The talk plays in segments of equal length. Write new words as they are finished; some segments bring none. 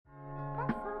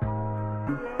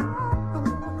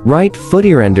Write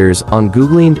footy renders on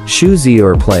Googling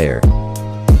Shoezier player.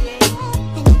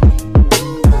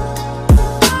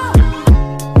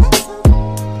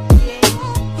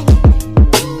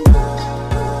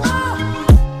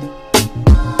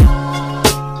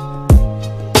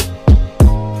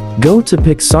 Go to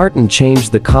PixArt and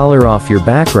change the color off your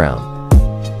background.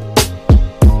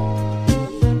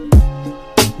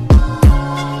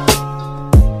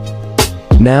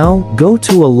 Now, go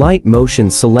to Alight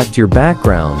Motion, select your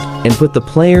background, and put the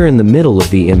player in the middle of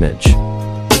the image.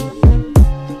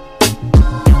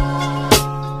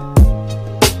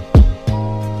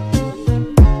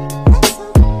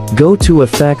 Go to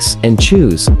Effects and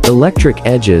choose Electric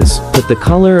Edges, put the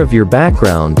color of your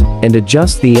background, and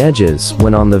adjust the edges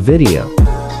when on the video.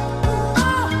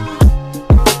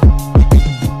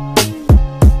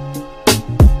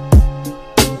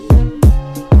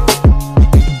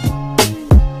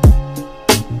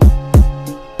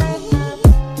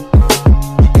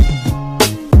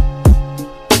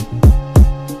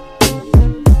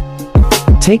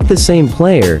 Take the same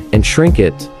player and shrink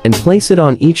it, and place it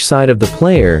on each side of the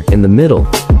player in the middle.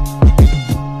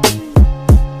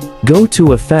 Go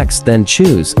to Effects, then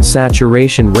choose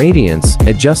Saturation Radiance,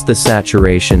 adjust the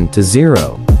saturation to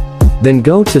 0. Then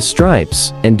go to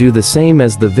Stripes, and do the same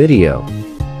as the video.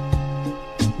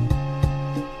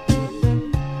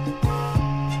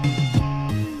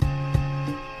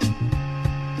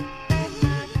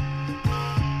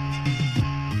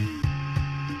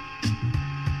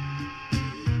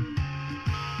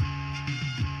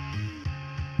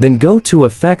 Then go to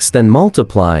Effects, then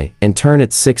Multiply, and turn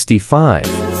it 65.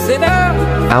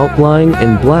 Outline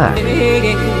in black.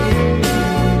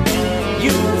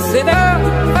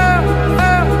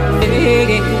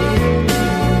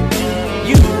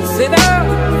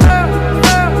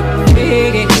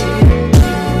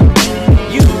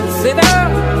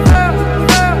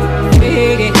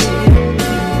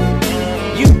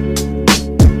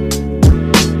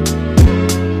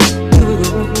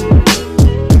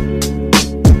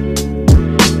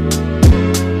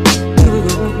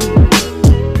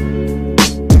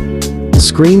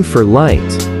 Screen for light.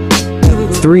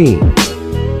 3,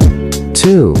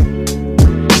 2,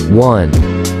 1.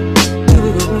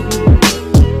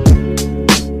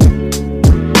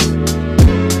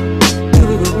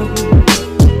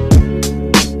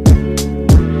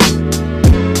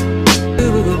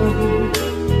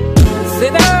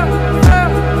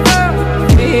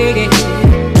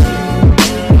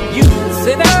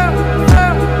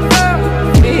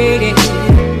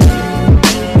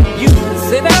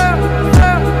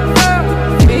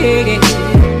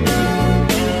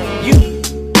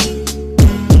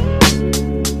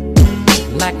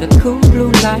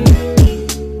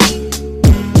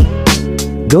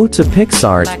 Go to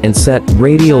PixArt and set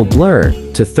Radial Blur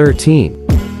to 13.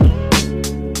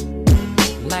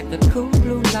 Like the cool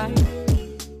blue light.